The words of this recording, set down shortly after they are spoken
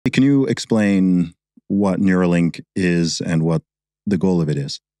Can you explain what Neuralink is and what the goal of it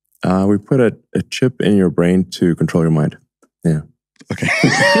is? We put a chip in your brain to control your mind. Yeah. Okay.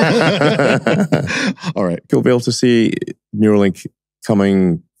 All right. You'll be able to see Neuralink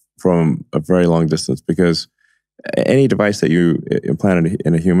coming from a very long distance, because any device that you implant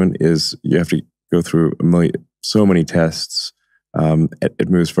in a human you have to go through so many tests. It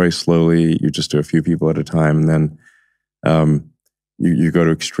moves very slowly. You just do a few people at a time, and then you go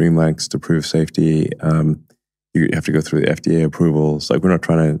to extreme lengths to prove safety. You have to go through the FDA approvals. Like, we're not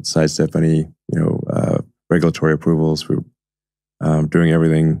trying to sidestep any regulatory approvals. We're doing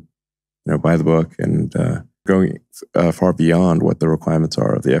everything by the book, and going far beyond what the requirements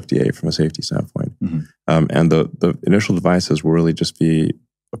are of the FDA from a safety standpoint. Mm-hmm. And the initial devices will really just be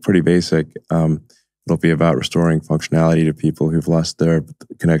pretty basic. It'll be about restoring functionality to people who've lost their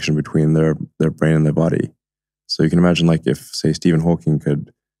connection between their brain and their body. So you can imagine, like, if, say, Stephen Hawking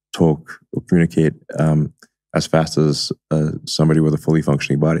could talk or communicate as fast as somebody with a fully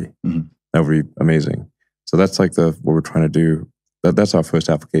functioning body. Mm-hmm. That would be amazing. So that's like what we're trying to do. That's our first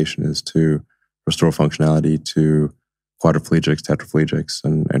application, is to restore functionality to quadriplegics, tetraplegics,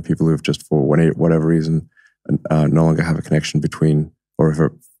 and people who have just, for whatever reason, no longer have a connection between,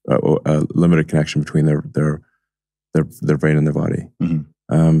 or a limited connection between their brain and their body.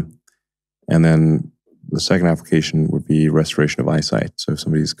 Mm-hmm. And then the second application would be restoration of eyesight. So if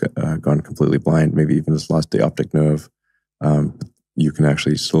somebody's gone completely blind, maybe even has lost the optic nerve, you can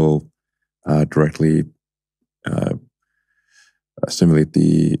actually still directly stimulate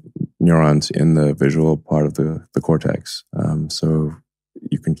the neurons in the visual part of the cortex. So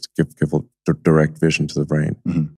you can give direct vision to the brain. Mm-hmm.